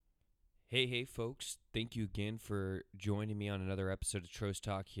Hey, folks. Thank you again for joining me on another episode of Trost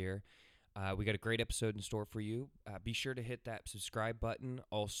Talk here. We got a great episode in store for you. Be sure to hit that subscribe button.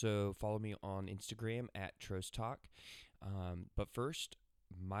 Also, follow me on Instagram at Trost Talk. But first,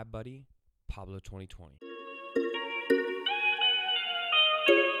 my buddy, Pablo 2020.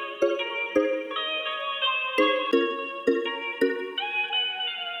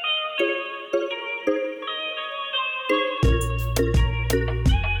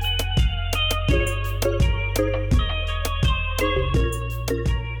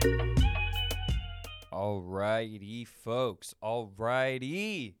 Alrighty, folks.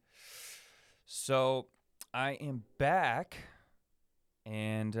 Alrighty. So I am back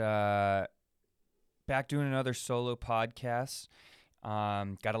and back doing another solo podcast.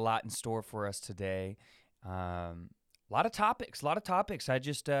 Got a lot in store for us today. A lot of topics. I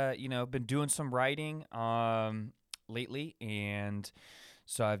just been doing some writing lately, and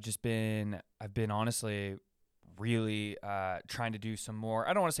so I've been honestly really trying to do some more.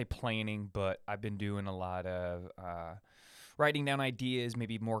 I don't want to say planning, but I've been doing a lot of writing down ideas,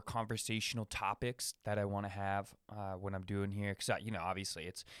 maybe more conversational topics that I want to have when I'm doing here. Because,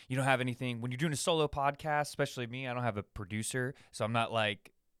 obviously you don't have anything. When you're doing a solo podcast, especially me, I don't have a producer. So I'm not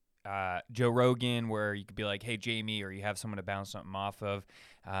like Joe Rogan where you could be like, hey, Jamie, or you have someone to bounce something off of.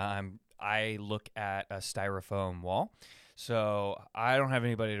 I look at a styrofoam wall. So I don't have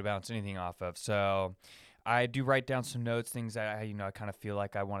anybody to bounce anything off of. So I do write down some notes, things that I kind of feel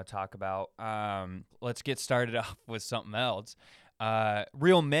like I want to talk about. Let's get started off with something else.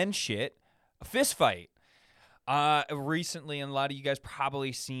 Real men shit, a fist fight. Recently, and a lot of you guys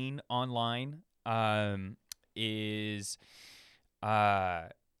probably seen online, is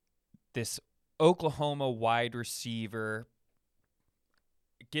this Oklahoma wide receiver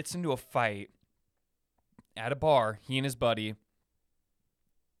gets into a fight at a bar, he and his buddy,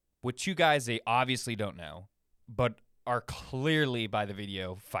 which you guys, they obviously don't know, but are clearly by the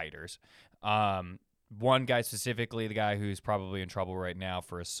video fighters. One guy specifically, the guy who's probably in trouble right now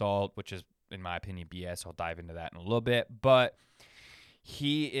for assault, which is, in my opinion, BS. I'll dive into that in a little bit. But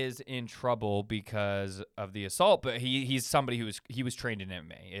he is in trouble because of the assault, but he's somebody he was trained in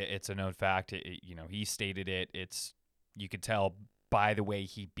MMA. It's a known fact. He stated it. You could tell by the way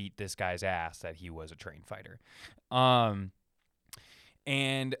he beat this guy's ass that he was a trained fighter.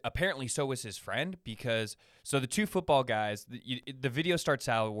 And apparently so was his friend, because the two football guys, the video starts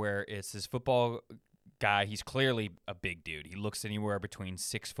out where it's this football guy. He's clearly a big dude. He looks anywhere between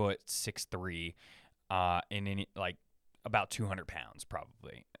 6 foot, 6'3", and like about 200 pounds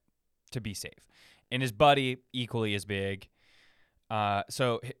probably, to be safe. And his buddy, equally as big.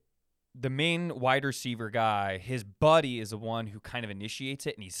 So the main wide receiver guy, his buddy is the one who kind of initiates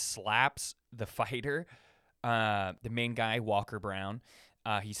it, and he slaps the fighter. The main guy, Walker Brown,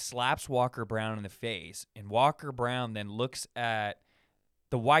 he slaps Walker Brown in the face, and Walker Brown then looks at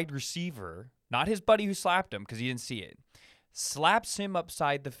the wide receiver, not his buddy who slapped him because he didn't see it, slaps him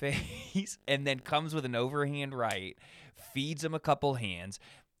upside the face, and then comes with an overhand right, feeds him a couple hands,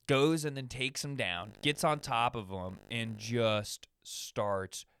 goes and then takes him down, gets on top of him, and just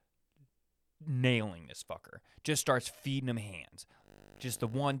starts nailing this fucker. Just starts feeding him hands. Just the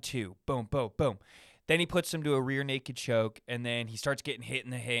 1-2, boom, boom, boom. Then he puts him to a rear naked choke, and then he starts getting hit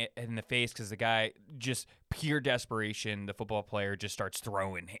in the face because the guy, just pure desperation, the football player just starts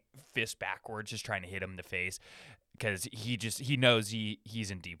throwing fists backwards, just trying to hit him in the face because he knows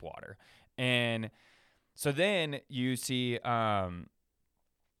he's in deep water. And so then you see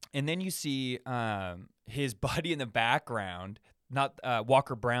his buddy in the background, not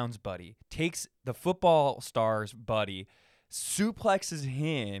Walker Brown's buddy, takes the football star's buddy, suplexes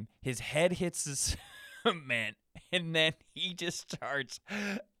him, his head hits the cement, and then he just starts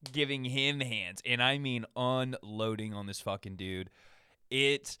giving him hands. And I mean unloading on this fucking dude.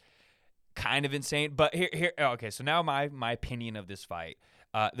 It's kind of insane. But here okay, so now my opinion of this fight.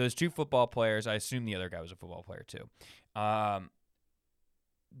 Those two football players, I assume the other guy was a football player too.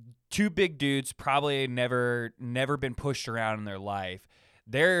 Two big dudes, probably never been pushed around in their life.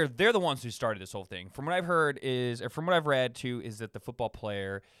 They're the ones who started this whole thing. From what I've heard from what I've read too, is that the football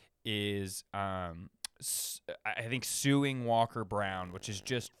player is, I think, suing Walker Brown, which is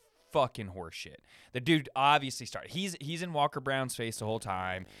just fucking horseshit. The dude obviously started. He's in Walker Brown's face the whole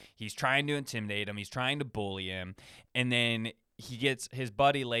time. He's trying to intimidate him. He's trying to bully him, and then his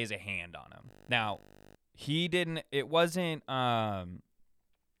buddy lays a hand on him. Now, he didn't. It wasn't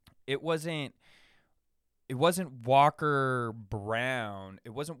Walker Brown. It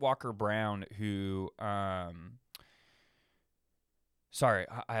wasn't Walker Brown who sorry,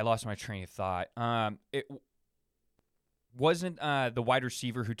 I lost my train of thought. wasn't the wide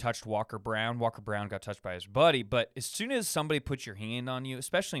receiver who touched Walker Brown. Walker Brown got touched by his buddy. But as soon as somebody puts your hand on you,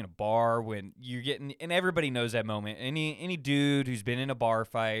 especially in a bar when you're getting, and everybody knows that moment, any dude who's been in a bar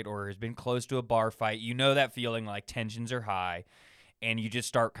fight or has been close to a bar fight, you know that feeling like tensions are high, and you just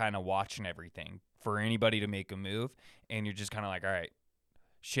start kind of watching everything for anybody to make a move, and you're just kind of like, all right,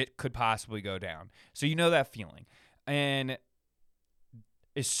 shit could possibly go down. So you know that feeling. And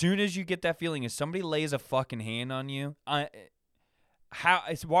as soon as you get that feeling, if somebody lays a fucking hand on you,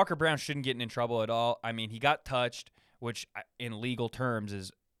 Walker Brown shouldn't get in trouble at all. I mean, he got touched, which in legal terms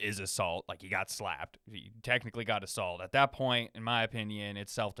is assault. Like, he got slapped. He technically got assault. At that point, in my opinion,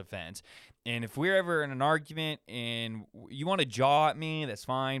 it's self-defense. And if we're ever in an argument and you want to jaw at me, that's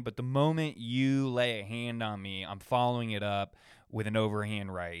fine. But the moment you lay a hand on me, I'm following it up with an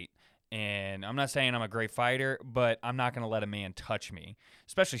overhand right. And I'm not saying I'm a great fighter, but I'm not going to let a man touch me,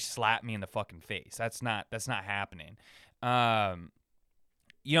 especially slap me in the fucking face. That's not happening.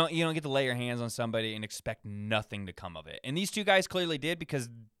 You don't get to lay your hands on somebody and expect nothing to come of it. And these two guys clearly did, because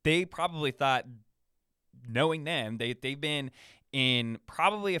they probably thought, knowing them, they've been in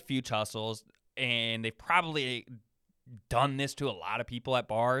probably a few tussles, and they've probably done this to a lot of people at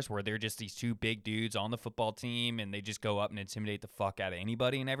bars where they're just these two big dudes on the football team, and they just go up and intimidate the fuck out of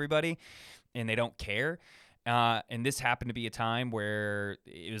anybody and everybody, and they don't care. And this happened to be a time where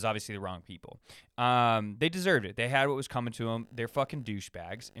it was obviously the wrong people. They deserved it. They had what was coming to them. They're fucking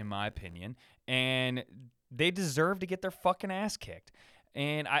douchebags, in my opinion, and they deserve to get their fucking ass kicked.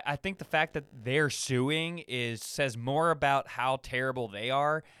 And I think the fact that they're suing says more about how terrible they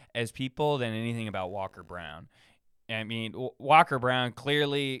are as people than anything about Walker Brown. I mean, Walker Brown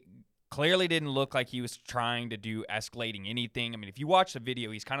clearly didn't look like he was trying to do escalating anything. I mean, if you watch the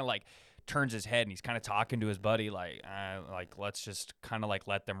video, he's kind of like turns his head and he's kind of talking to his buddy like let's just kind of like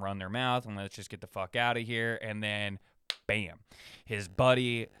let them run their mouth and let's just get the fuck out of here. And then bam, his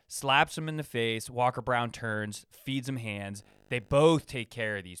buddy slaps him in the face. Walker Brown turns, feeds him hands. They both take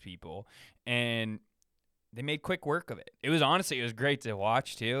care of these people, and they made quick work of it. It was great to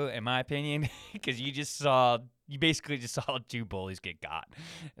watch too, in my opinion, because you basically just saw two bullies get got.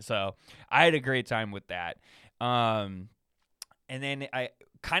 So I had a great time with that. And then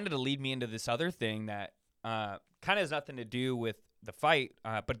to lead me into this other thing that kind of has nothing to do with the fight,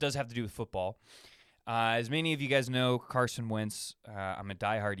 but it does have to do with football. As many of you guys know, Carson Wentz, I'm a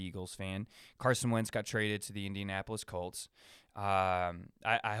diehard Eagles fan. Carson Wentz got traded to the Indianapolis Colts. I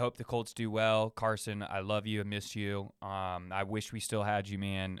hope the Colts do well. Carson, I love you. I miss you. I wish we still had you,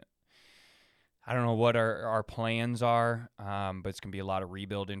 man. I don't know what our plans are, but it's going to be a lot of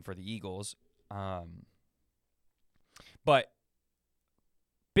rebuilding for the Eagles. But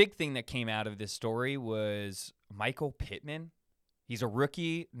big thing that came out of this story was Michael Pittman. He's a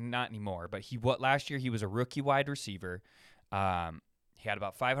rookie, not anymore, but last year he was a rookie wide receiver. He had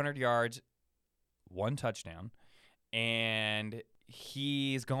about 500 yards, 1 touchdown, and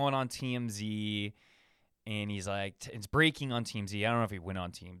he's going on TMZ. And he's like, it's breaking on TMZ. I don't know if he went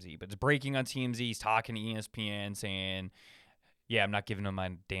on TMZ, but it's breaking on TMZ. He's talking to ESPN saying, yeah, I'm not giving him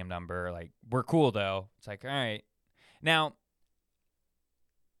my damn number. Like, we're cool, though. It's like, all right. Now,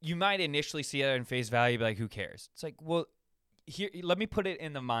 you might initially see it in face value, be like, who cares? It's like, well, here, let me put it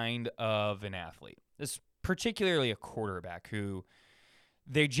in the mind of an athlete. This particularly a quarterback who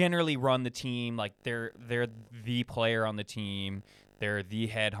they generally run the team. Like, they're the player on the team. They're the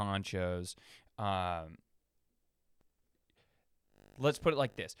head honchos. Let's put it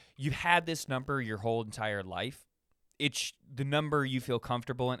like this. You've had this number your whole entire life. It's the number you feel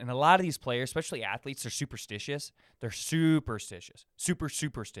comfortable in. And a lot of these players, especially athletes, they're superstitious. They're superstitious. Super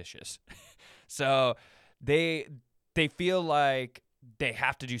superstitious. So they feel like they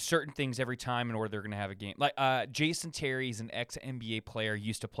have to do certain things every time in order they're going to have a game. Like Jason Terry's an ex-NBA player,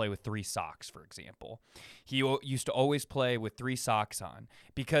 used to play with 3 socks, for example. He used to always play with 3 socks on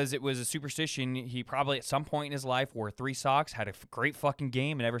because it was a superstition. He probably at some point in his life wore 3 socks, had a great fucking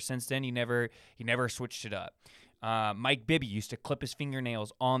game, and ever since then he never switched it up. Mike Bibby used to clip his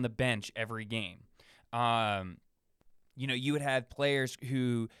fingernails on the bench every game. You would have players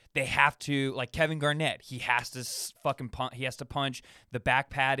who they have to, like Kevin Garnett, he has to punch the back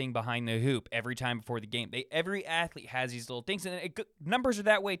padding behind the hoop every time before the game. Every athlete has these little things, and numbers are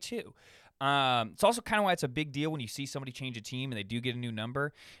that way too. It's also kind of why it's a big deal when you see somebody change a team and they do get a new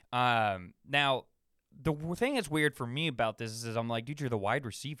number. Now, the thing that's weird for me about this is I'm like, dude, you're the wide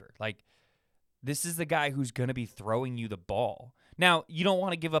receiver. Like, this is the guy who's going to be throwing you the ball. Now, you don't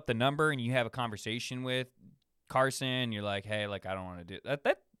want to give up the number, and you have a conversation with Carson. You're like, hey, like, I don't want to do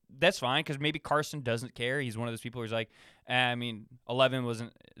that. That's fine, because maybe Carson doesn't care. He's one of those people who's like, 11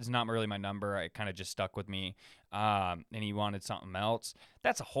 is not really my number. It kind of just stuck with me. and he wanted something else.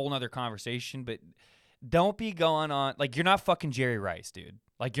 That's a whole nother conversation, but don't be going on, like, you're not fucking Jerry Rice, dude.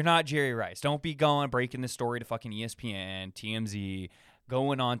 Like, you're not Jerry Rice. Don't be going, breaking this story to fucking ESPN, TMZ,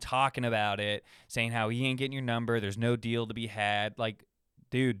 going on talking about it, saying how he ain't getting your number, there's no deal to be had. Like,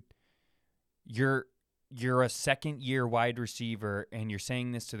 dude, you're a second-year wide receiver, and you're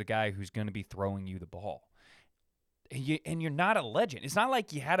saying this to the guy who's going to be throwing you the ball. And you're not a legend. It's not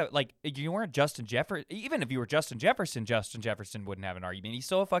like you weren't Justin Jefferson. Even if you were Justin Jefferson wouldn't have an argument. He's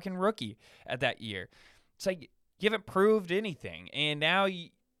still a fucking rookie at that year. It's like you haven't proved anything. And now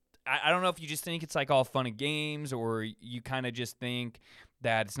I don't know if you just think it's like all fun and games, or you kind of just think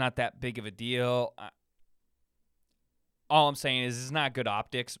that it's not that big of a deal. All I'm saying is it's not good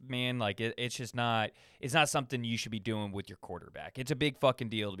optics, man. Like, it's just not – it's not something you should be doing with your quarterback. It's a big fucking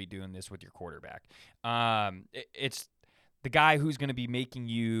deal to be doing this with your quarterback. It's the guy who's going to be making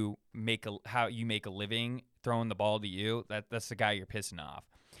you how you make a living throwing the ball to you. That's the guy you're pissing off.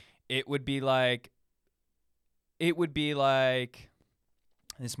 It would be like –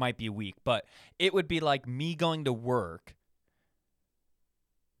 this might be weak, but it would be like me going to work,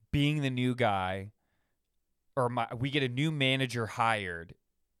 being the new guy – or we get a new manager hired,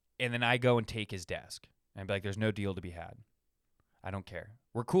 and then I go and take his desk. And I'd be like, there's no deal to be had. I don't care.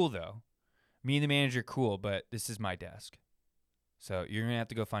 We're cool, though. Me and the manager are cool, but this is my desk. So you're going to have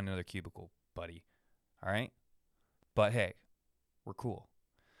to go find another cubicle, buddy. All right? But, hey, we're cool.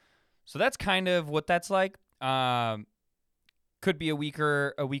 So that's kind of what that's like. Could be a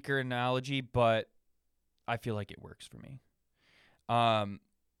weaker analogy, but I feel like it works for me.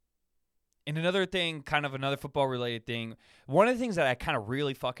 And another thing, kind of another football-related thing, one of the things that I kind of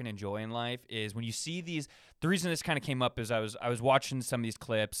really fucking enjoy in life is when you see these. The reason this kind of came up is I was watching some of these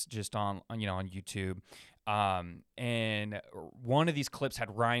clips just on YouTube, and one of these clips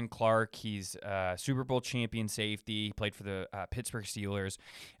had Ryan Clark. He's a Super Bowl champion safety. He played for the Pittsburgh Steelers.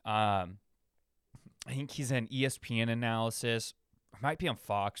 I think he's an ESPN analysis. Might be on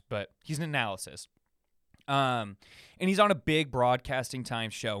Fox, but he's an analysis. And he's on a big broadcasting time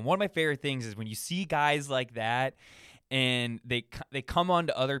show. And one of my favorite things is when you see guys like that and they come on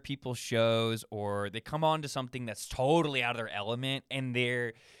to other people's shows, or they come on to something that's totally out of their element, and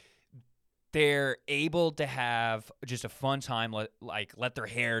they're able to have just a fun time, let their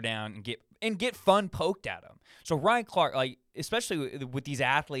hair down and get fun poked at them. So Ryan Clark, like, especially with these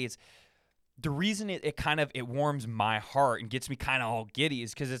athletes, the reason it warms my heart and gets me kind of all giddy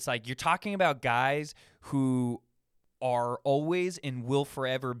is because it's like you're talking about guys who are always and will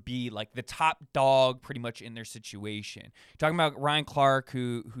forever be like the top dog pretty much in their situation. You're talking about Ryan Clark,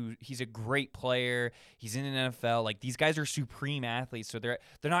 who he's a great player. He's in the NFL. Like, these guys are supreme athletes, so they're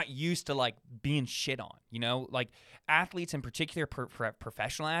not used to like being shit on, you know? Like, athletes in particular,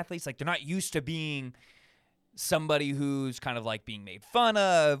 professional athletes, like, they're not used to being somebody who's kind of like being made fun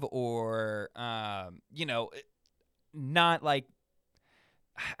of, or not like,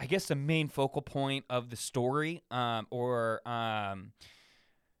 I guess, the main focal point of the story, no,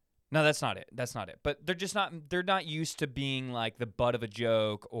 that's not it. But they're not used to being like the butt of a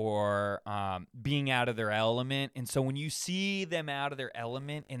joke, or being out of their element. And so when you see them out of their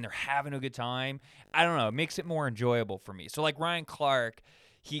element and they're having a good time, I don't know, it makes it more enjoyable for me. So like Ryan Clark,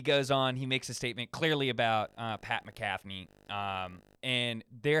 he goes on, he makes a statement clearly about Pat McAfee, and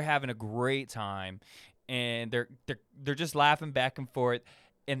they're having a great time, and they're just laughing back and forth.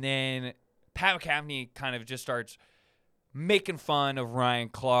 And then Pat McAfee kind of just starts making fun of Ryan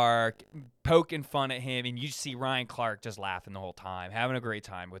Clark, poking fun at him, and you see Ryan Clark just laughing the whole time, having a great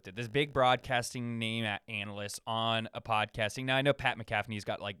time with it. This big broadcasting name analyst on a podcasting. Now, I know Pat McAfee's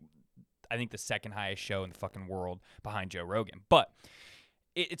got, like, I think the second highest show in the fucking world behind Joe Rogan, but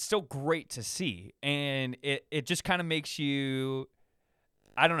it's still great to see, and it just kind of makes you,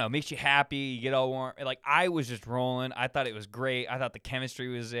 I don't know, makes you happy. You get all warm. Like, I was just rolling. I thought it was great. I thought the chemistry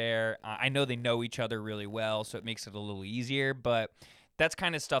was there. I know they know each other really well, so it makes it a little easier, but that's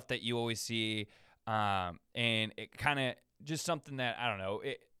kind of stuff that you always see, and it kind of just something that, I don't know,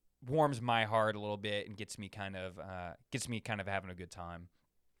 it warms my heart a little bit and gets me kind of having a good time.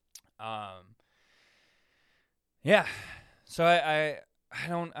 Yeah. So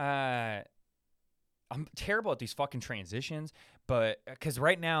I'm terrible at these fucking transitions, but because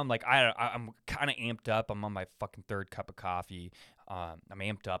right now I'm like, I'm kind of amped up. I'm on my fucking third cup of coffee. I'm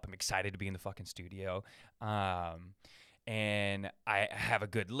amped up. I'm excited to be in the fucking studio. And I have a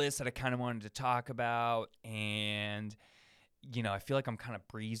good list that I kind of wanted to talk about. And, I feel like I'm kind of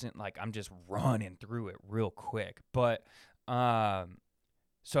breezing, like I'm just running through it real quick. But,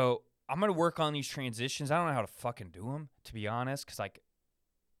 so I'm going to work on these transitions. I don't know how to fucking do them, to be honest, because, like,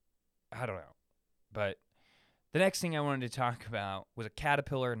 I don't know. But the next thing I wanted to talk about was a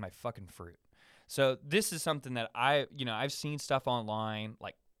caterpillar in my fucking fruit. So this is something that I've seen stuff online,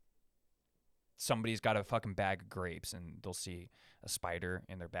 like somebody's got a fucking bag of grapes and they'll see a spider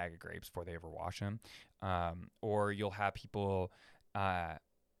in their bag of grapes before they ever wash them. Or you'll have people, I've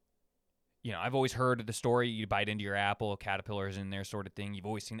always heard of the story, you bite into your apple, a caterpillar's in there sort of thing. You've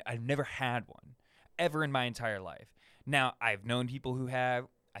always seen it. I've never had one ever in my entire life. Now, I've known people who have.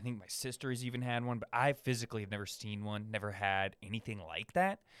 I think my sister has even had one, but I physically have never seen one, never had anything like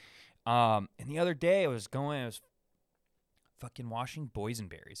that. And the other day I was fucking washing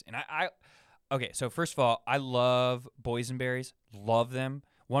boysenberries. And okay, so first of all, I love boysenberries. Love them.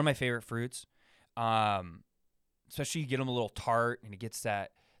 One of my favorite fruits. Especially you get them a little tart and it gets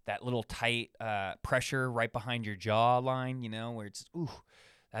that little tight pressure right behind your jawline, where it's, ooh,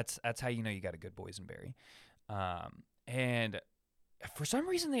 that's how you know you got a good boysenberry. And for some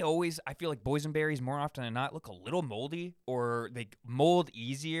reason I feel like boysenberries more often than not look a little moldy or they mold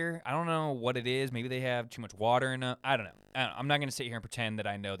easier. I don't know what it is. Maybe they have too much water in them. I don't know. I'm not going to sit here and pretend that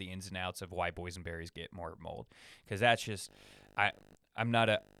I know the ins and outs of why boysenberries get more mold, because that's just, I'm not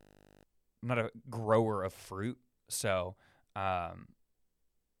a grower of fruit. So, not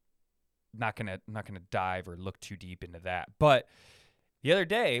gonna dive or look too deep into that. But the other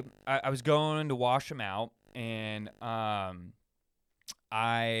day I was going to wash them out, and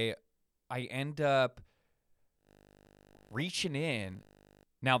I end up reaching in.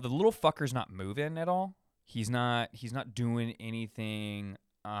 Now the little fucker's not moving at all. He's not doing anything.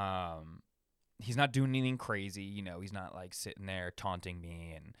 He's not doing anything crazy. He's not like sitting there taunting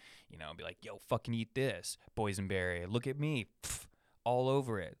me and be like, "Yo, fucking eat this boysenberry. Look at me, pff, all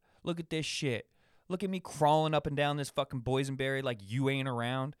over it. Look at this shit. Look at me crawling up and down this fucking boysenberry like you ain't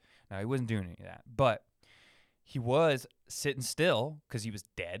around." No, he wasn't doing any of that, but he was sitting still because he was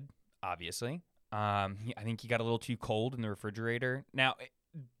dead, obviously. I think he got a little too cold in the refrigerator. Now,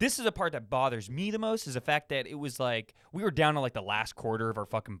 this is the part that bothers me the most, is the fact that it was like we were down to like the last quarter of our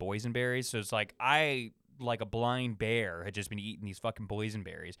fucking boysenberries. So it's like I, like a blind bear, had just been eating these fucking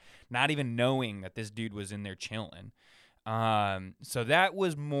boysenberries, not even knowing that this dude was in there chilling. So that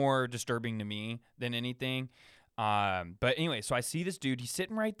was more disturbing to me than anything. But anyway, so I see this dude, he's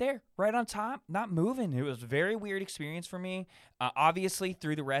sitting right there, right on top, not moving. It was a very weird experience for me. Obviously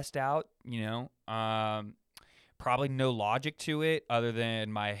threw the rest out, probably no logic to it other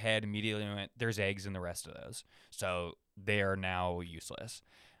than my head immediately went, there's eggs in the rest of those. So they are now useless.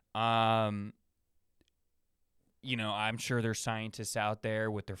 I'm sure there's scientists out there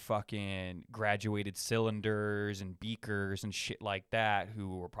with their fucking graduated cylinders and beakers and shit like that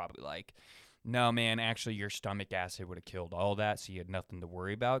who were probably like, no, man, actually your stomach acid would have killed all that, so you had nothing to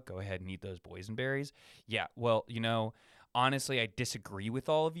worry about. Go ahead and eat those boysenberries. Yeah, well, honestly, I disagree with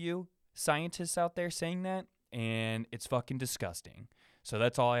all of you scientists out there saying that, and it's fucking disgusting. So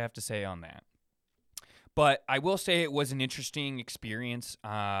that's all I have to say on that. But I will say it was an interesting experience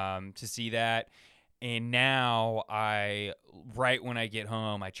to see that. And now right when I get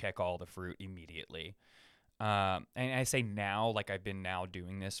home, I check all the fruit immediately. And I say now, like I've been now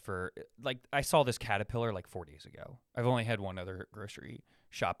doing this for, like, I saw this caterpillar like 4 days ago. I've only had one other grocery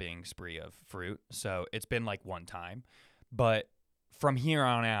shopping spree of fruit, so it's been like one time. But from here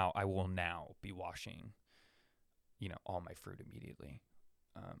on out, I will now be washing, all my fruit immediately.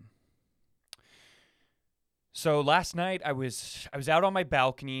 So last night I was out on my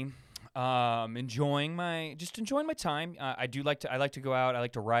balcony, enjoying my time. I like to go out. I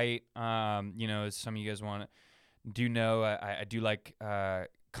like to write. As some of you guys know, I do like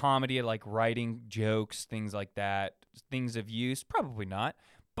comedy. I like writing jokes, things like that. Things of use, probably not,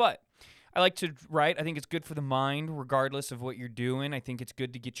 but I like to write. I think it's good for the mind, regardless of what you're doing. I think it's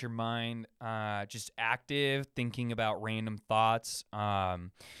good to get your mind just active, thinking about random thoughts.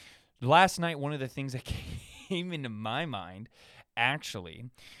 Last night, one of the things that came into my mind, actually,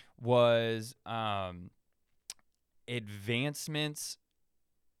 was advancements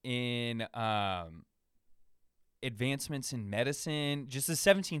in medicine, just the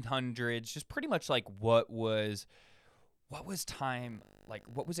 1700s, just pretty much like what was time like,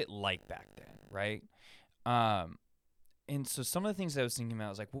 what was it like back then, right? And so some of the things I was thinking about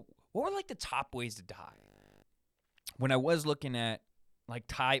was like, what were like the top ways to die? When I was looking at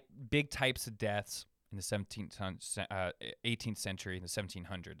like big types of deaths in the 18th century, in the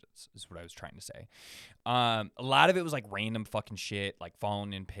 1700s is what I was trying to say. A lot of it was like random fucking shit, like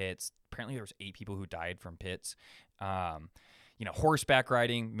falling in pits. Apparently there was 8 people who died from pits. Horseback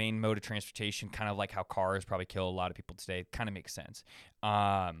riding, main mode of transportation, kind of like how cars probably kill a lot of people today. Kind of makes sense.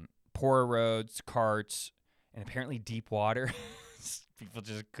 Poor roads, carts, and apparently deep water. people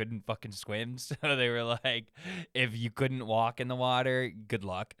just couldn't fucking swim. So they were like, if you couldn't walk in the water, good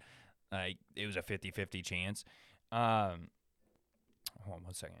luck. Like, it was a 50-50 chance. Hold on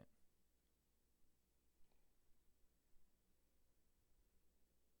 1 second.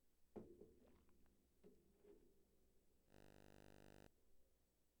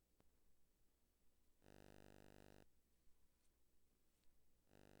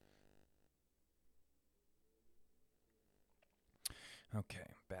 Okay,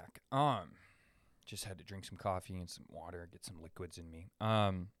 back. Just had to drink some coffee and some water, get some liquids in me.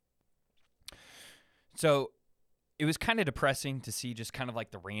 So it was kind of depressing to see just kind of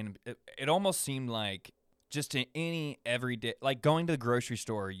like the random. It almost seemed like just in any everyday, like going to the grocery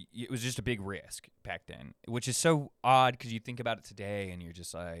store, it was just a big risk back then, which is so odd because you think about it today and you're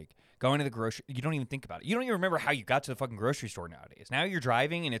just like going to the grocery. You don't even think about it. You don't even remember how you got to the fucking grocery store nowadays. Now you're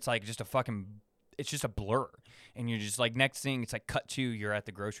driving and it's like just a fucking. It's just a blur, and you're just like next thing it's like cut to you're at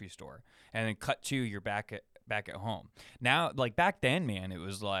the grocery store, and then cut to you're back at home. Now, like back then, man, it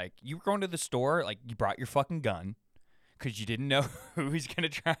was like you were going to the store, like you brought your fucking gun because you didn't know who was gonna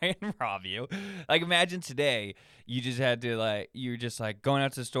try and rob you. Like imagine today, you just had to like you're just like going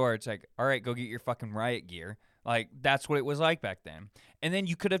out to the store. It's like, all right, go get your fucking riot gear. Like that's what it was like back then, and then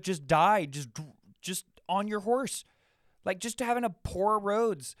you could have just died just on your horse. Like just having a poor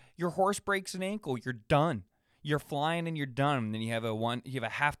roads, your horse breaks an ankle, you're done. You're flying and you're done. And then you have a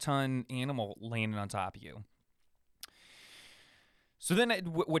half-ton animal landing on top of you. So then,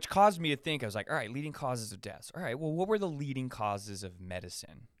 which caused me to think, I was like, all right, leading causes of deaths. All right, well, what were the leading causes of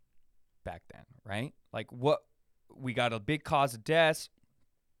medicine back then, right? Like what we got a big cause of deaths,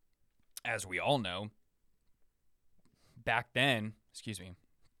 as we all know. Back then,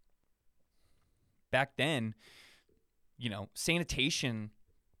 sanitation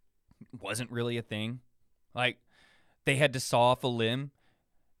wasn't really a thing. Like, they had to saw off a limb.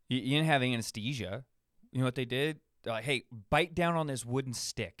 You didn't have anesthesia. You know what they did? They're like, hey, bite down on this wooden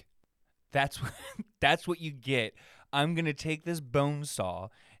stick. That's what you get. I'm going to take this bone saw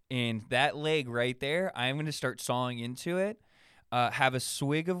and that leg right there, I'm going to start sawing into it, have a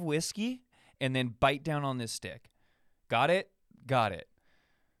swig of whiskey, and then bite down on this stick. Got it? Got it.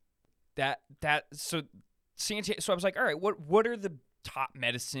 So I was like, all right, what are the top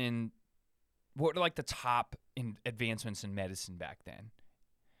medicine? What are like the top advancements in medicine back then?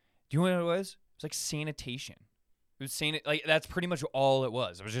 Do you know what it was? It was like sanitation. It was like that's pretty much all it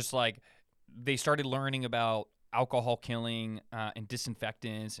was. It was just like they started learning about alcohol killing and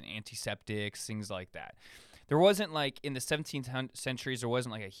disinfectants and antiseptics, things like that. There wasn't like in the 17th centuries, there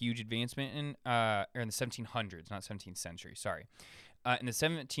wasn't like a huge advancement or in the 1700s, not 17th century, sorry. In the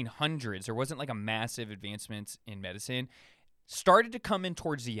 1700s, there wasn't like a massive advancement in medicine. Started to come in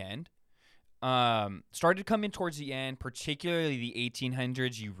towards the end. Particularly the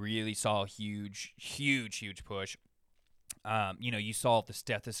 1800s. You really saw a huge push. You saw the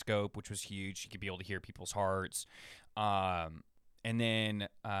stethoscope, which was huge. You could be able to hear people's hearts. And then,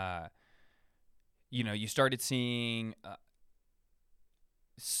 you started seeing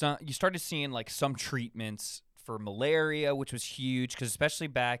some treatments for malaria, which was huge because especially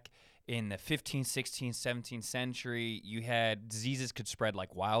back in the 15th, 16th, 17th century, you had diseases could spread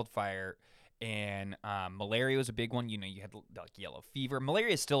like wildfire, and malaria was a big one. You had like yellow fever.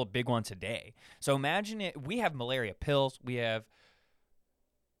 Malaria is still a big one today. So imagine it. We have malaria pills. I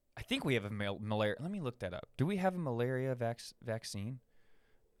think we have a malaria. Let me look that up. Do we have a malaria vaccine?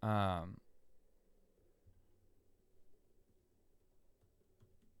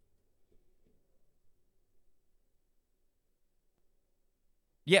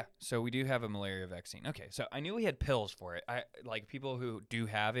 Yeah, so we do have a malaria vaccine. Okay, so I knew we had pills for it. I like people who do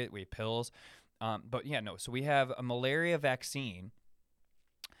have it. We have pills, but yeah, no. So we have a malaria vaccine.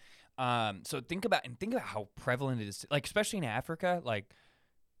 So think about how prevalent it is, like especially in Africa,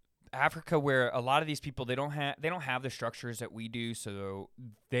 where a lot of these people they don't have the structures that we do. So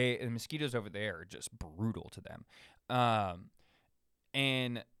the mosquitoes over there are just brutal to them.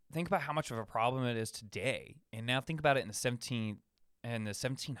 And think about how much of a problem it is today. And now think about it in the 1700s.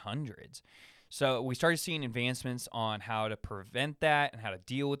 So we started seeing advancements on how to prevent that and how to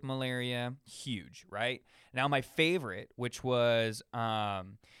deal with malaria. Huge, right? Now my favorite, which was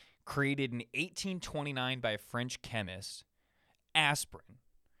created in 1829 by a French chemist, aspirin.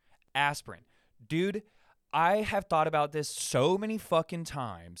 Dude, I have thought about this so many fucking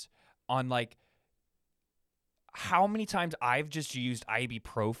times on like how many times I've just used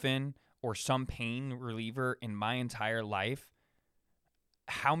ibuprofen or some pain reliever in my entire life.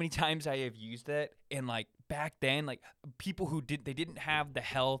 How many times I have used it, and like back then, like people who didn't have the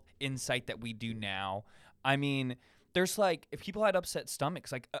health insight that we do now. I mean, There's like, if people had upset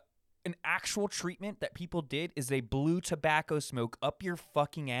stomachs, like an actual treatment that people did is they blew tobacco smoke up your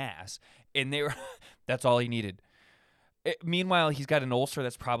fucking ass, and they were that's all he needed. Meanwhile, he's got an ulcer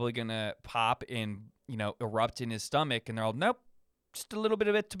that's probably gonna pop and erupt in his stomach, and they're all, nope, just a little bit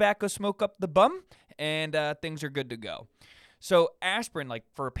of it tobacco smoke up the bum, and things are good to go. So aspirin, like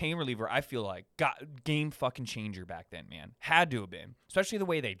for a pain reliever, I feel like game fucking changer back then, man. Had to have been, especially the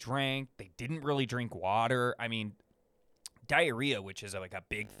way they drank. They didn't really drink water. I mean, diarrhea, which is like a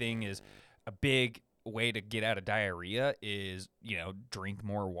big thing, is a big way to get out of diarrhea is drink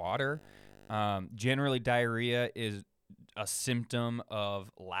more water. Generally, diarrhea is a symptom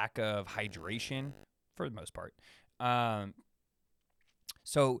of lack of hydration for the most part.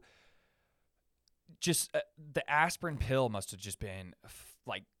 So just the aspirin pill must have just been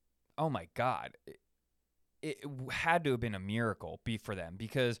like, oh my God, it had to have been a miracle for them,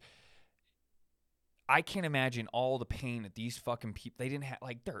 because I can't imagine all the pain that these fucking people, they didn't have,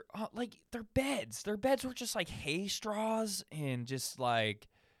 like their beds were just like hay straws and just like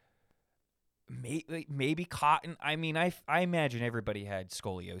maybe cotton. I mean, I imagine everybody had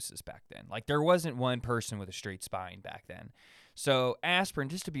scoliosis back then. Like there wasn't one person with a straight spine back then. So aspirin,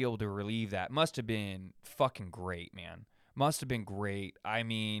 just to be able to relieve that, must have been fucking great, man. Must have been great. I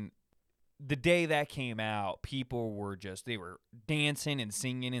mean, the day that came out, people were they were dancing and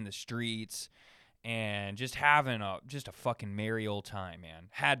singing in the streets and just having a fucking merry old time, man.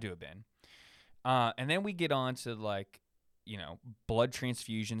 Had to have been. And then we get on to like, blood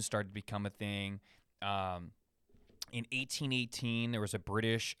transfusions started to become a thing. In 1818, there was a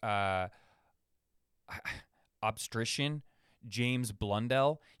British obstetrician, James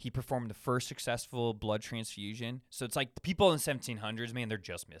Blundell. He performed the first successful blood transfusion. So it's like the people in the 1700s, man, they're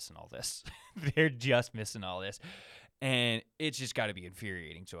just missing all this. They're just missing all this. And it's just got to be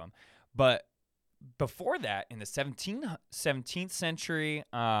infuriating to them. But before that, in the 17th century,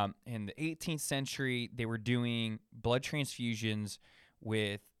 in the 18th century, they were doing blood transfusions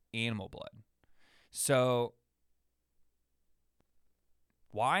with animal blood. So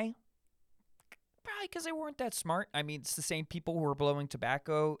why? Probably because they weren't that smart. I mean, it's the same people who were blowing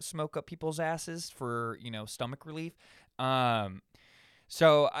tobacco smoke up people's asses for, stomach relief.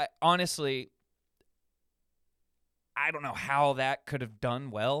 So I honestly, I don't know how that could have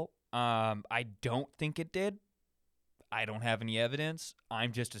done well. I don't think it did. I don't have any evidence.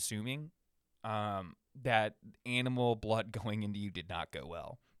 I'm just assuming that animal blood going into you did not go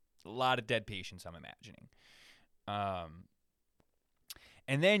well. A lot of dead patients, I'm imagining.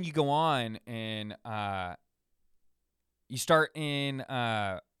 And then you go on and you start in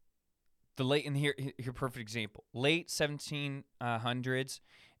the late, and here perfect example. Late 1700s,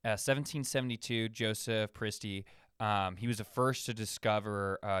 1772, Joseph Priestley, he was the first to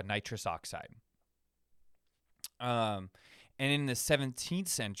discover nitrous oxide. And in the 17th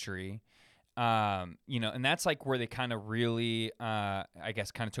century, and that's like where they kind of really, I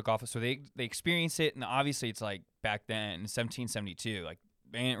guess, kind of took off. So they experienced it, and obviously it's like back then in 1772, like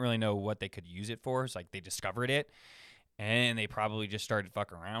they didn't really know what they could use it for. It's like they discovered it, and they probably just started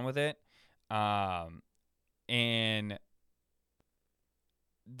fucking around with it. And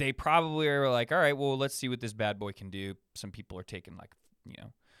they probably were like, all right, well, let's see what this bad boy can do. Some people are taking like,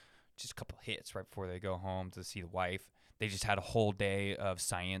 just a couple hits right before they go home to see the wife. They just had a whole day of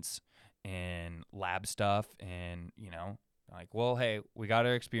science and lab stuff, and like, well, hey, we got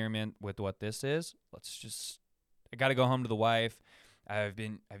to experiment with what this is. I got to go home to the wife. I've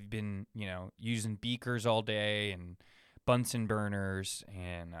been using beakers all day and Bunsen burners,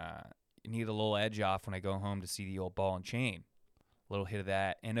 and need a little edge off when I go home to see the old ball and chain. A little hit of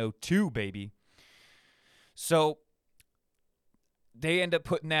that NO2, baby. So they end up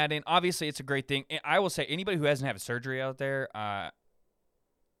putting that in. Obviously, it's a great thing. And I will say, anybody who hasn't had surgery out there,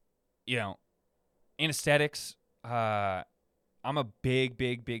 anesthetics, I'm a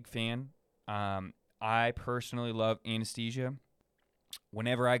big fan. I personally love anesthesia.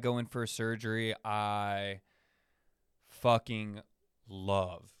 Whenever I go in for a surgery, I fucking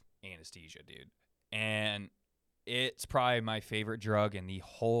love anesthesia, dude. And it's probably my favorite drug in the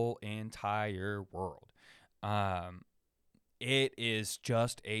whole entire world. It is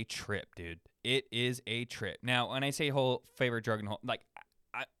just a trip, dude. It is a trip. Now, when I say whole favorite drug, like,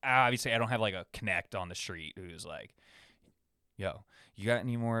 I obviously I don't have like a connect on the street who's like, yo, you got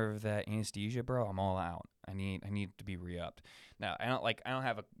any more of that anesthesia, bro? I'm all out. I need to be re-upped. Now, I don't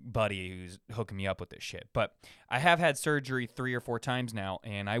have a buddy who's hooking me up with this shit, but I have had surgery 3 or 4 times now,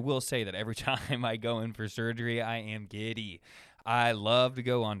 and I will say that every time I go in for surgery, I am giddy. I love to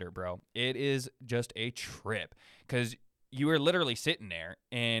go under, bro. It is just a trip, because you were literally sitting there,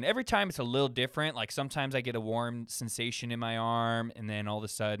 and every time it's a little different. Like sometimes I get a warm sensation in my arm, and then all of a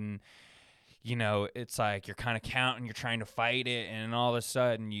sudden, it's like you're kind of counting, you're trying to fight it, and all of a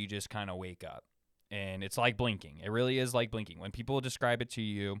sudden you just kind of wake up. And it's like blinking. It really is like blinking. When people describe it to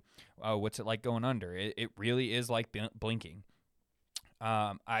you, oh, what's it like going under? It really is like blinking.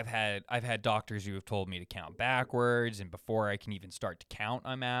 I've had doctors who have told me to count backwards, and before I can even start to count,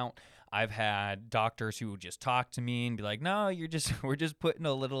 I'm out. I've had doctors who would just talk to me and be like, "No, we're just putting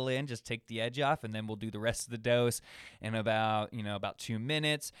a little in, just take the edge off, and then we'll do the rest of the dose in about 2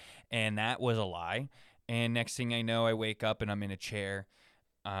 minutes." And that was a lie. And next thing I know, I wake up and I'm in a chair,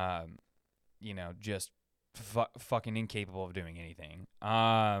 just fucking incapable of doing anything.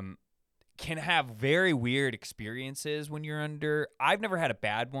 Can have very weird experiences when you're under. I've never had a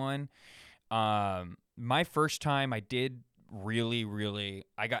bad one. My first time I did really,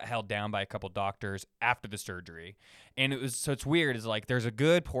 I got held down by a couple doctors after the surgery. And it's weird. It's like there's a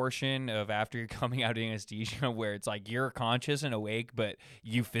good portion of after you're coming out of anesthesia where it's like you're conscious and awake, but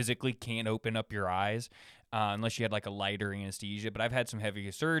you physically can't open up your eyes unless you had like a lighter anesthesia. But I've had some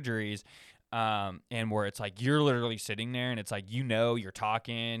heavier surgeries. And where it's like you're literally sitting there and it's like you're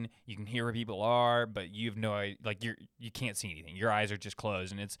talking, you can hear where people are, but you have no idea, like you can't see anything. Your eyes are just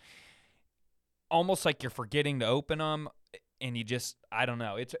closed, and it's almost like you're forgetting to open them, and I don't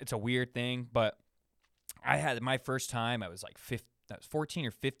know. It's a weird thing, but I had my first time. I was like 14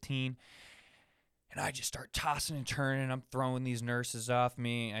 or 15, and I just start tossing and turning. I'm throwing these nurses off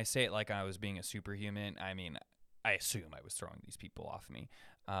me. I say it like I was being a superhuman. I mean, I assume I was throwing these people off me.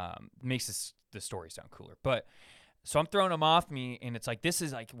 Makes the story sound cooler. But so I'm throwing them off me, and it's like, this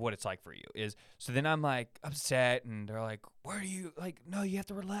is like what it's like for you is. So then I'm like upset, and they're like, where are you? Like, no, you have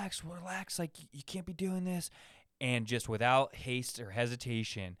to relax. Like, you can't be doing this. And just without haste or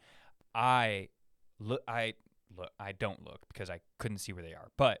hesitation, I don't look because I couldn't see where they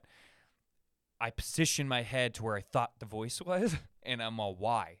are. But I position my head to where I thought the voice was, and I'm all,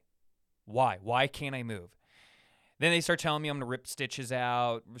 why? Why can't I move? Then they start telling me I'm going to rip stitches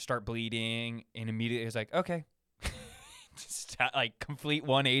out, start bleeding, and immediately I was like, okay. Just like complete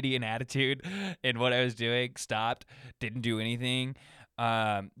 180 in attitude in what I was doing, stopped, didn't do anything.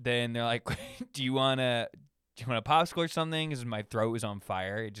 Then they're like, do you want a popsicle or something? Because my throat was on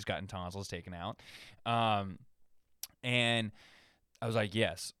fire. It just gotten tonsils taken out. And I was like,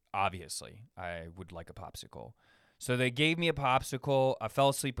 yes, obviously, I would like a popsicle. So they gave me a popsicle. I fell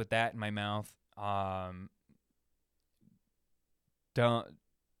asleep with that in my mouth.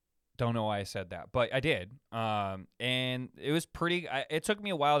 Don't know why I said that, but I did. And it was pretty. It took me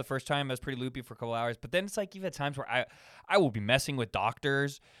a while the first time. I was pretty loopy for a couple hours, but then it's like you've had times where I will be messing with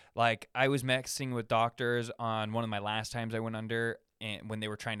doctors. Like I was messing with doctors on one of my last times I went under, and when they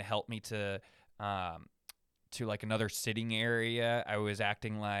were trying to help me to like another sitting area, I was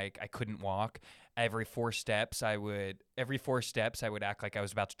acting like I couldn't walk. Every four steps, I would act like I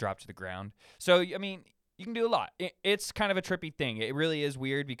was about to drop to the ground. So I mean, you can do a lot. It's kind of a trippy thing. It really is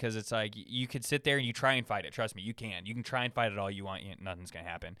weird because it's like you could sit there and you try and fight it. Trust me, you can. You can try and fight it all you want. Nothing's going to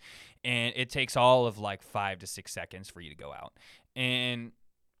happen. And it takes all of like 5 to 6 seconds for you to go out. And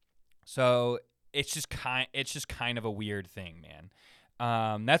so it's just kind of a weird thing, man.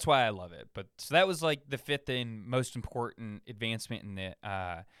 That's why I love it. But so that was like the fifth and most important advancement in the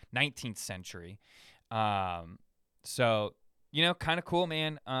 19th century. So, kind of cool,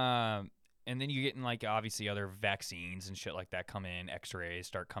 man. And then you're getting like obviously other vaccines and shit like that come in, x-rays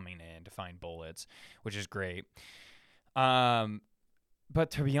start coming in to find bullets, which is great. But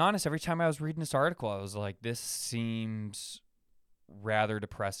to be honest, every time I was reading this article, I was like, this seems rather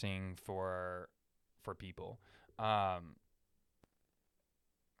depressing for people.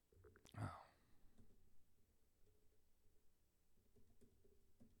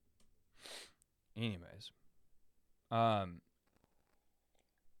 Anyways,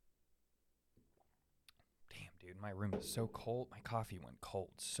 dude, my room is so cold. My coffee went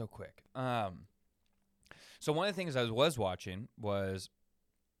cold so quick. So one of the things I was watching was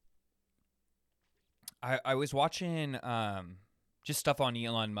I was watching just stuff on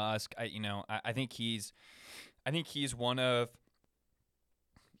Elon Musk. I think he's one of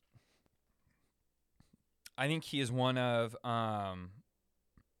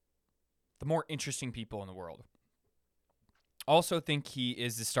the more interesting people in the world. Also think he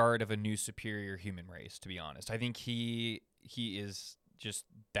is the start of a new superior human race, to be honest. I think he is just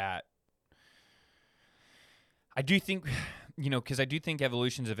that. I do think, because I do think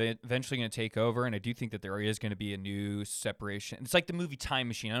evolution's eventually going to take over, and I do think that there is going to be a new separation. It's like the movie Time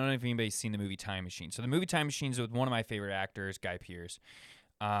Machine. I don't know if anybody's seen the movie Time Machine. So the movie Time Machine is with one of my favorite actors, Guy Pearce.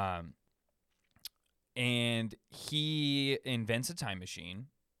 and he invents a time machine,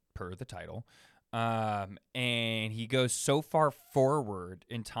 per the title. And he goes so far forward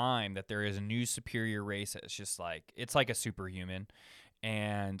in time that there is a new superior race that's just like, it's like a superhuman.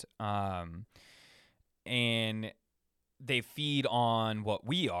 And they feed on what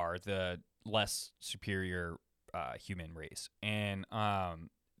we are, the less superior human race. And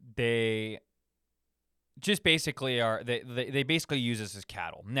they just basically they basically use us as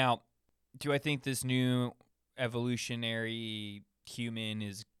cattle. Now, do I think this new evolutionary human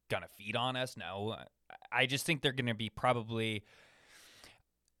is gonna feed on us? No. I just think they're gonna be probably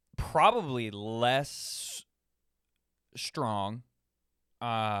less strong.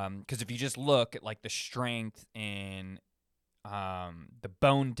 Because if you just look at like the strength and the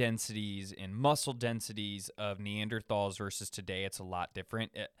bone densities and muscle densities of Neanderthals versus today, it's a lot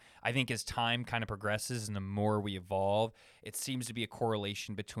different. I think as time kind of progresses and the more we evolve, it seems to be a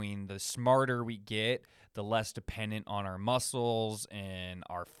correlation between the smarter we get, the less dependent on our muscles and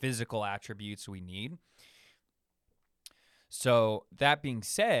our physical attributes we need. So that being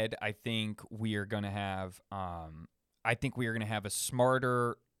said, I think we are going to have a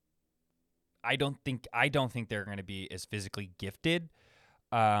smarter. I don't think they're going to be as physically gifted.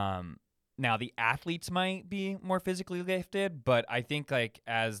 Now the athletes might be more physically gifted, but I think like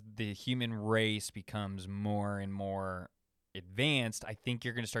as the human race becomes more and more advanced, I think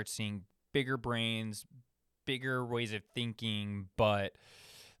you're going to start seeing bigger brains, bigger ways of thinking, but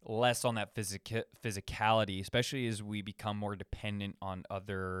less on that physicality, especially as we become more dependent on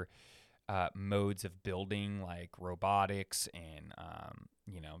other modes of building like robotics and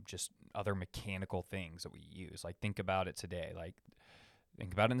just other mechanical things that we use. Like think about it today. Like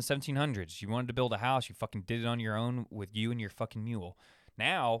think about it in the 1700s. You wanted to build a house, you fucking did it on your own with you and your fucking mule.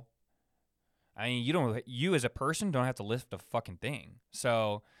 Now, I mean, you as a person don't have to lift a fucking thing.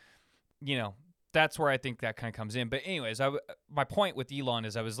 So, that's where I think that kind of comes in. But anyways, my point with Elon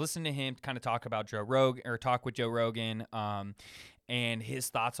is I was listening to him kind of talk with Joe Rogan, and his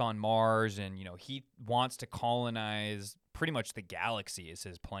thoughts on Mars, and he wants to colonize pretty much the galaxy is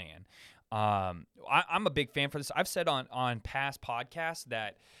his plan. I'm a big fan for this. I've said on past podcasts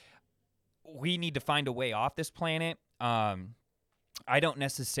that we need to find a way off this planet. I don't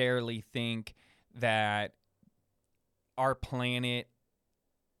necessarily think that our planet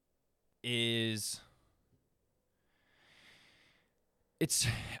it's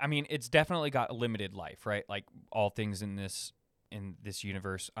definitely got a limited life, right? Like all things in this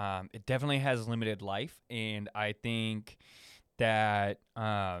universe. It definitely has limited life, and I think that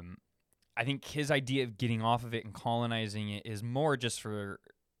I think his idea of getting off of it and colonizing it is more just for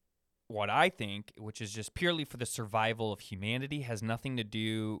what I think, which is just purely for the survival of humanity. Has nothing to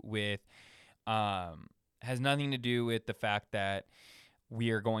do with the fact that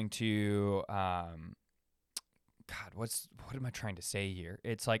we are going to what am I trying to say here?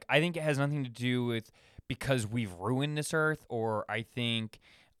 It's like I think it has nothing to do with because we've ruined this earth, or I think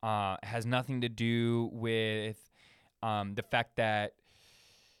it has nothing to do with the fact that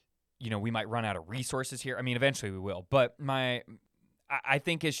we might run out of resources here. I mean, eventually we will, but I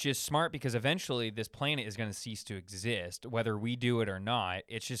think it's just smart because eventually this planet is going to cease to exist, whether we do it or not.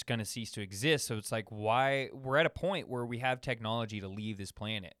 It's just going to cease to exist. So it's like, why we're at a point where we have technology to leave this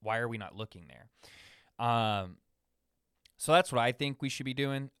planet. Why are we not looking there? So that's what I think we should be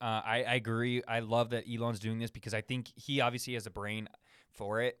doing. I agree. I love that Elon's doing this because I think he obviously has a brain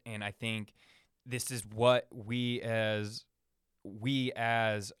for it, and I think this is what we as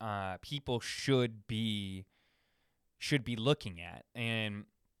people should be looking at. And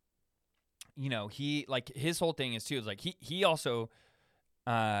he like his whole thing is too is like he also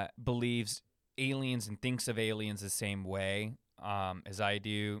believes aliens and thinks of aliens the same way as I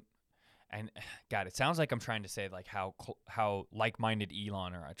do. And God, it sounds like I'm trying to say like how like-minded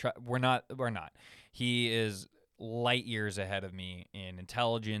Elon are. We're not. He is light years ahead of me in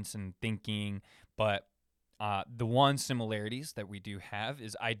intelligence and thinking, but the one similarities that we do have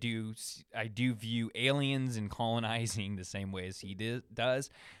is I do view aliens and colonizing the same way as he does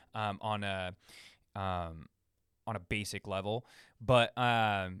on a basic level. But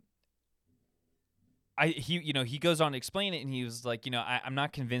he goes on to explain it, and he was like, I'm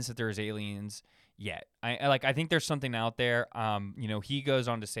not convinced that there's aliens yet. I think there's something out there. He goes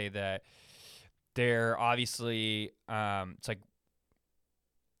on to say that there obviously it's like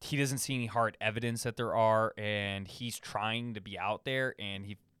he doesn't see any hard evidence that there are, and he's trying to be out there, and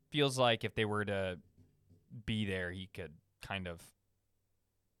he feels like if they were to be there, he could kind of,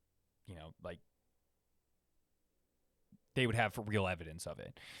 like they would have real evidence of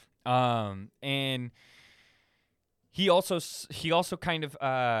it. And he also kind of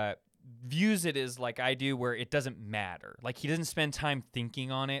views it as like I do, where it doesn't matter. Like, he doesn't spend time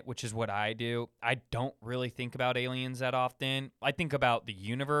thinking on it, which is what I do. I don't really think about aliens that often. I think about the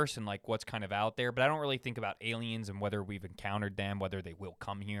universe and like what's kind of out there, but I don't really think about aliens and whether we've encountered them, whether they will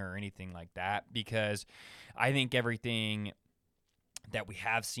come here or anything like that, because I think everything that we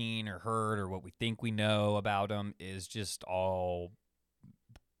have seen or heard or what we think we know about them is just all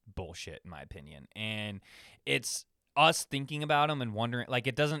bullshit, in my opinion. And it's us thinking about them and wondering, like,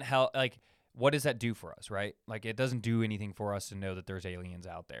 it doesn't help. Like, what does that do for us, right? Like, it doesn't do anything for us to know that there's aliens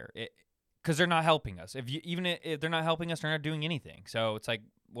out there, because they're not helping us. Even if they're not helping us, they're not doing anything. So it's like,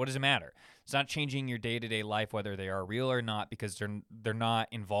 what does it matter? It's not changing your day-to-day life whether they are real or not, because they're not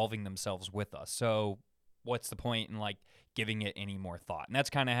involving themselves with us. So what's the point in like giving it any more thought? And that's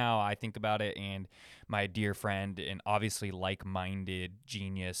kind of how I think about it. And my dear friend and obviously like-minded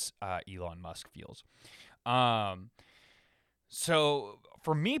genius Elon Musk feels. So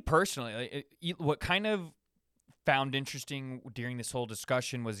for me personally, what kind of found interesting during this whole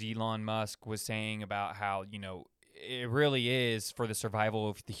discussion was Elon Musk was saying about how, it really is for the survival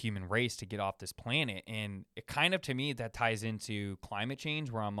of the human race to get off this planet. And it kind of, to me, that ties into climate change,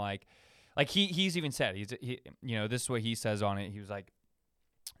 where I'm like he's even said, this is what he says on it. He was like,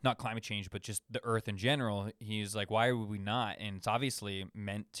 not climate change, but just the earth in general. He's like, why would we not? And it's obviously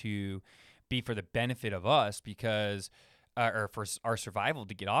meant to be for the benefit of us, because or for our survival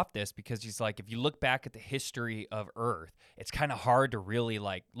to get off this, because he's like, if you look back at the history of Earth, it's kind of hard to really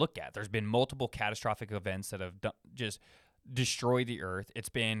like look at. There's been multiple catastrophic events that have just destroyed the Earth. It's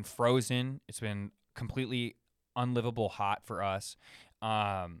been frozen. It's been completely unlivable hot for us.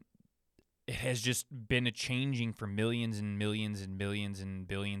 It has just been a changing for millions and millions and millions and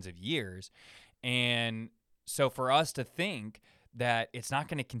billions of years. And so for us to think that it's not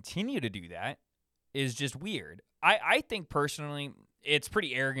going to continue to do that is just weird. I think personally, it's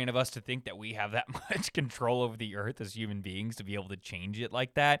pretty arrogant of us to think that we have that much control over the earth as human beings to be able to change it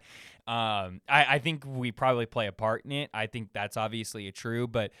like that. I think we probably play a part in it. I think that's obviously true,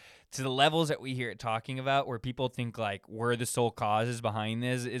 but to the levels that we hear it talking about, where people think like we're the sole causes behind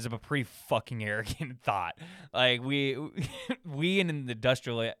this, is a pretty fucking arrogant thought. Like we in the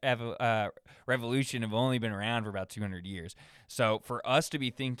industrial revolution have only been around for about 200 years. So for us to be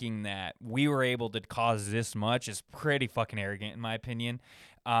thinking that we were able to cause this much is pretty fucking arrogant, in my opinion.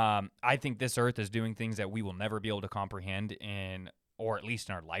 I think this earth is doing things that we will never be able to comprehend, or at least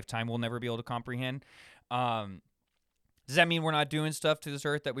in our lifetime we'll never be able to comprehend. Does that mean we're not doing stuff to this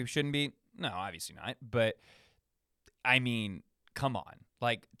earth that we shouldn't be? No, obviously not. But I mean, come on,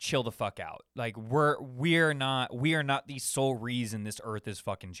 like chill the fuck out. Like we are not the sole reason this earth is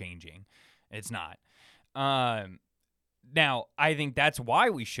fucking changing. It's not. Now, I think that's why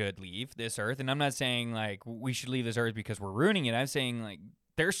we should leave this earth. And I'm not saying like we should leave this earth because we're ruining it. I'm saying like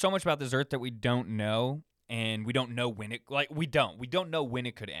there's so much about this earth that we don't know. And we don't know when we don't know when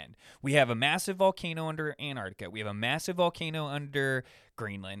it could end. We have a massive volcano under Antarctica. We have a massive volcano under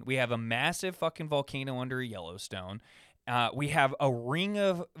Greenland. We have a massive fucking volcano under Yellowstone. We have a ring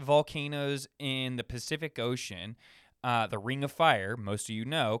of volcanoes in the Pacific Ocean, the Ring of Fire. Most of you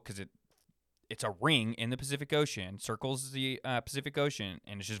know, because it's a ring in the Pacific Ocean, circles the Pacific Ocean,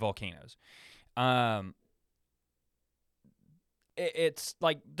 and it's just volcanoes. It's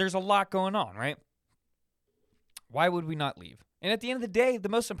like there's a lot going on, right? Why would we not leave? And at the end of the day, the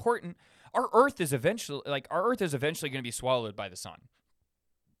most important, our Earth is eventually going to be swallowed by the sun.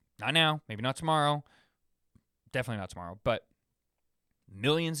 Not now, maybe not tomorrow, definitely not tomorrow, but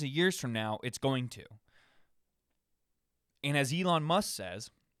millions of years from now, it's going to. And as Elon Musk says,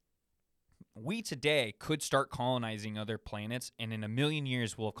 we today could start colonizing other planets, and in a million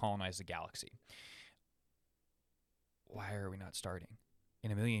years, we'll colonize the galaxy. Why are we not starting?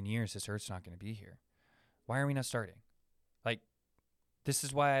 In a million years, this Earth's not going to be here. Why are we not starting? Like, this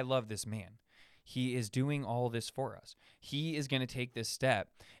is why I love this man. He is doing all this for us. He is going to take this step.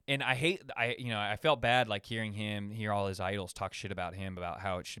 And I felt bad like hear all his idols talk shit about him, about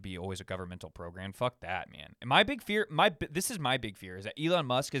how it should be always a governmental program. Fuck that, man. And my big fear, this is my big fear, is that Elon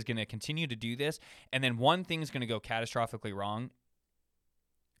Musk is going to continue to do this, and then one thing is going to go catastrophically wrong,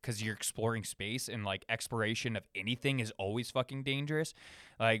 because you're exploring space, and like exploration of anything is always fucking dangerous.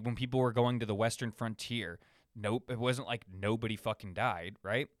 Like when people were going to the Western frontier, it wasn't like nobody fucking died,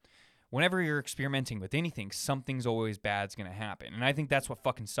 right? Whenever you're experimenting with anything, something's always bad's gonna happen. And I think that's what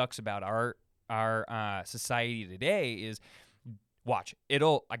fucking sucks about our society today is, watch,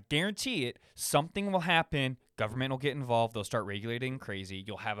 I guarantee it, something will happen, government will get involved, they'll start regulating crazy,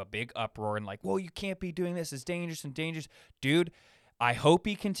 you'll have a big uproar and like, whoa, you can't be doing this, it's dangerous and dangerous. Dude, I hope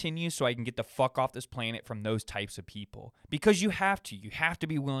he continues so I can get the fuck off this planet from those types of people. Because you have to. You have to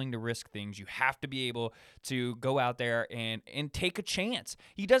be willing to risk things. You have to be able to go out there and take a chance.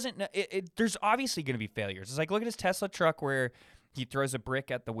 He doesn't there's obviously going to be failures. It's like, look at his Tesla truck where he throws a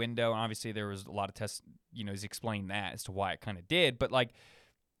brick at the window. And obviously there was a lot of tests, he's explained that as to why it kind of did. But like,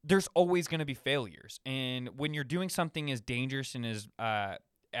 there's always going to be failures. And when you're doing something as dangerous and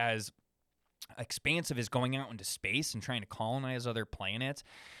as expansive as going out into space and trying to colonize other planets,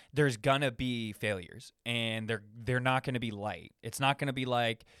 there's gonna be failures, and they're not gonna be light. It's not gonna be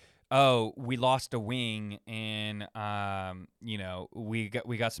like, oh, we lost a wing and we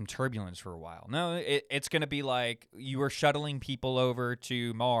got some turbulence for a while. No, it's gonna be like you were shuttling people over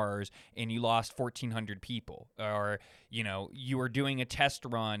to Mars and you lost 1,400 people, or you were doing a test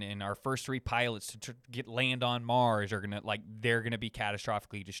run and our first 3 pilots to get land on Mars they're gonna be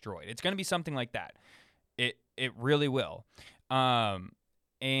catastrophically destroyed. It's gonna be something like that. It really will,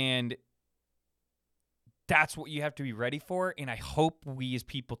 and that's what you have to be ready for, and I hope we as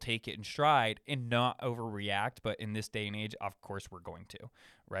people take it in stride and not overreact. But in this day and age, of course, we're going to,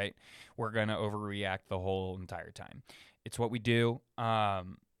 right? We're going to overreact the whole entire time. It's what we do. I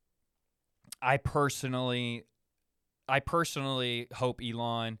personally hope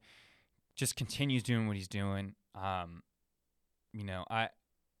Elon just continues doing what he's doing. I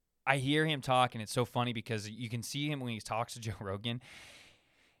hear him talk, and it's so funny because you can see him when he talks to Joe Rogan.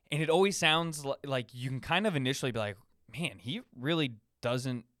 And it always sounds like you can kind of initially be like, man, he really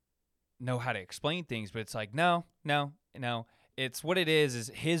doesn't know how to explain things. But it's like, no. It's what it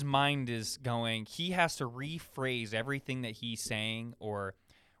is his mind is going, he has to rephrase everything that he's saying or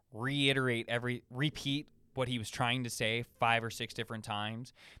repeat what he was trying to say 5 or 6 different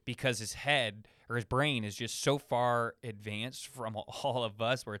times, because his head or his brain is just so far advanced from all of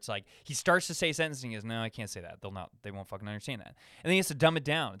us, where it's like he starts to say sentences and he goes, no, I can't say that. They won't fucking understand that. And then he has to dumb it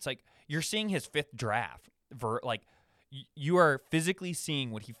down. It's like you're seeing his 5th draft you are physically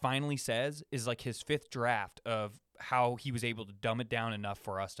seeing what he finally says is like his 5th draft of how he was able to dumb it down enough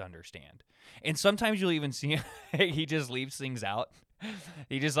for us to understand. And sometimes you'll even see he just leaves things out.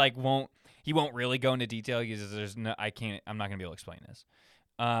 He just won't really go into detail. He says, I'm not going to be able to explain this.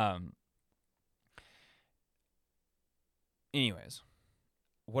 Anyways,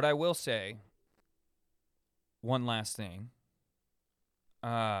 what I will say, one last thing.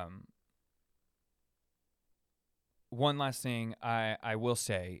 One last thing I will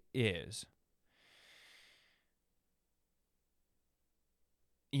say is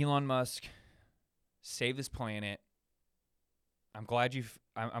Elon Musk, save this planet. I'm glad you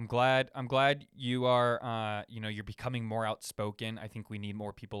are you're becoming more outspoken. I think we need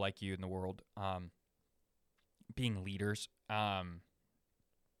more people like you in the world, being leaders. And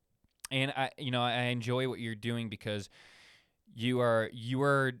I enjoy what you're doing because you are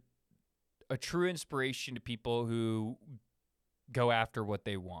a true inspiration to people who go after what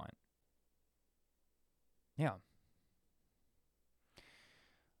they want. Yeah.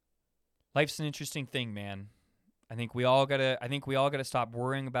 Life's an interesting thing, man. I think we all gotta stop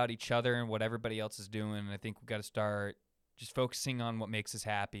worrying about each other and what everybody else is doing. And I think we gotta start just focusing on what makes us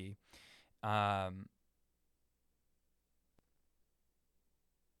happy. Yeah,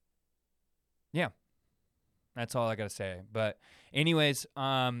 that's all I gotta say. But anyways,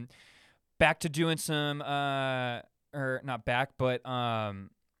 back to doing some, or not back, but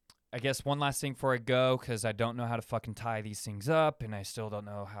I guess one last thing before I go, because I don't know how to fucking tie these things up, and I still don't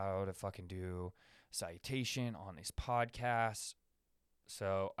know how to fucking do citation on these podcasts.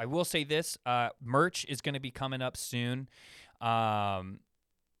 So I will say this, merch is going to be coming up soon. I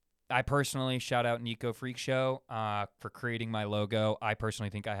personally shout out Nico Freak Show for creating my logo. I personally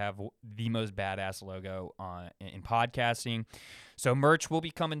think I have the most badass logo in podcasting. So merch will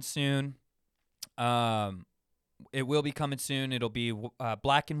be coming soon. It will be coming soon. It'll be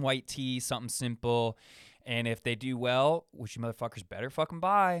black and white tee, something simple. And if they do well, which you motherfuckers better fucking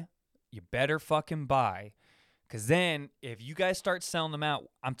buy. You better fucking buy. Because then, if you guys start selling them out,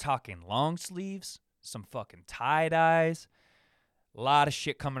 I'm talking long sleeves, some fucking tie-dyes, a lot of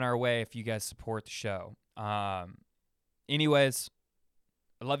shit coming our way if you guys support the show. Anyways,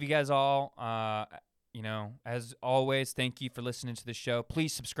 I love you guys all. As always, thank you for listening to the show.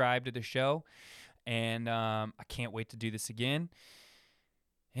 Please subscribe to the show. And I can't wait to do this again.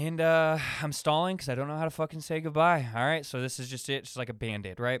 And I'm stalling because I don't know how to fucking say goodbye. All right, so this is just it. Just like a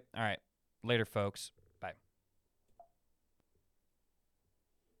Band-Aid, right? All right, later, folks.